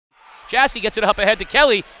Chassie gets it up ahead to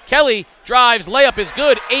Kelly. Kelly drives, layup is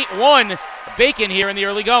good, 8-1. Bacon here in the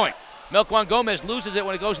early going. Melquan Gomez loses it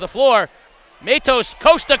when it goes to the floor. Matos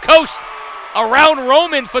coast to coast around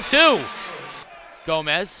Roman for two.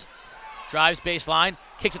 Gomez drives baseline,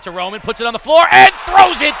 kicks it to Roman, puts it on the floor, and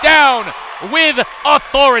throws it down with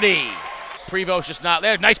authority. Prevost just not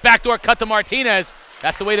there. Nice backdoor cut to Martinez.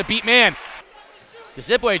 That's the way to beat man.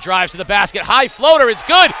 Kazibwe drives to the basket. High floater is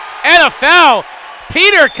good, and a foul.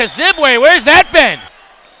 Peter Kazibwe, where's that been?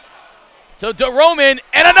 To Roman,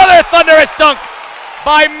 and another thunderous dunk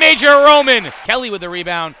by Major Roman. Kelly with the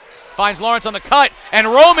rebound, finds Lawrence on the cut, and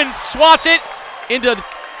Roman swats it into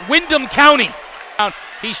Windham County.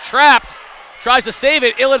 He's trapped, tries to save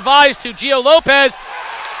it, ill-advised to Gio Lopez.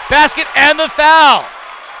 Basket and the foul.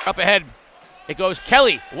 Up ahead, it goes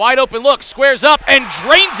Kelly, wide open look, squares up and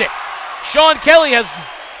drains it. Sean Kelly has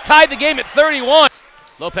tied the game at 31.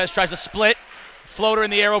 Lopez tries to split, floater in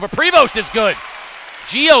the air over Prevost is good.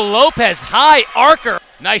 Gio Lopez, high arcer.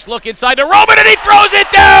 Nice look inside to Roman, and he throws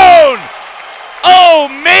it down! Oh,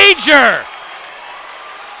 Major!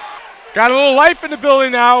 Got a little life in the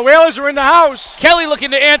building now. Whalers are in the house. Kelly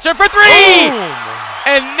looking to answer for three! Boom.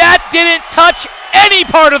 And that didn't touch any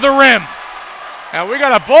part of the rim. And we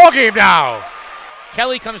got a ball game now.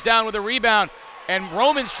 Kelly comes down with a rebound, and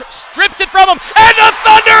Roman strips it from him, and a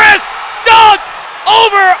thunderous dunk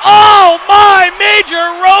over, oh my, Major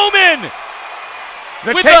Roman!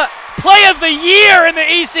 With the play of the year in the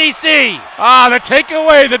ECC. The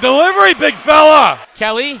takeaway, the delivery, big fella.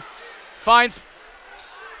 Kelly finds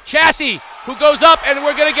Chassie, who goes up, and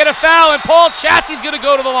we're going to get a foul, and Paul Chassie's going to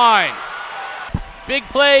go to the line. Big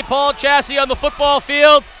play, Paul Chassie on the football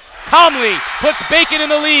field. Calmly puts Bacon in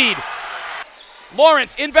the lead.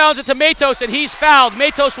 Lawrence inbounds it to Matos, and he's fouled.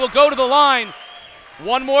 Matos will go to the line.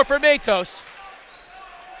 One more for Matos.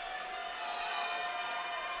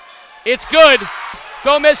 It's good.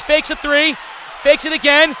 Gomez fakes a three, fakes it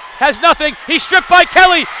again, has nothing. He's stripped by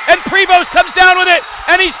Kelly, and Prevost comes down with it,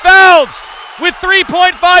 and he's fouled with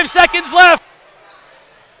 3.5 seconds left.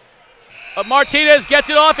 But Martinez gets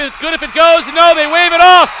it off, and it's good if it goes. No, they wave it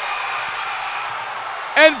off.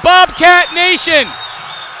 And Bobcat Nation,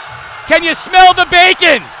 can you smell the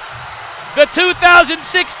bacon? The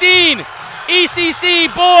 2016 ECC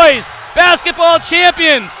boys basketball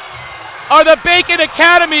champions are the Bacon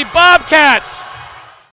Academy Bobcats.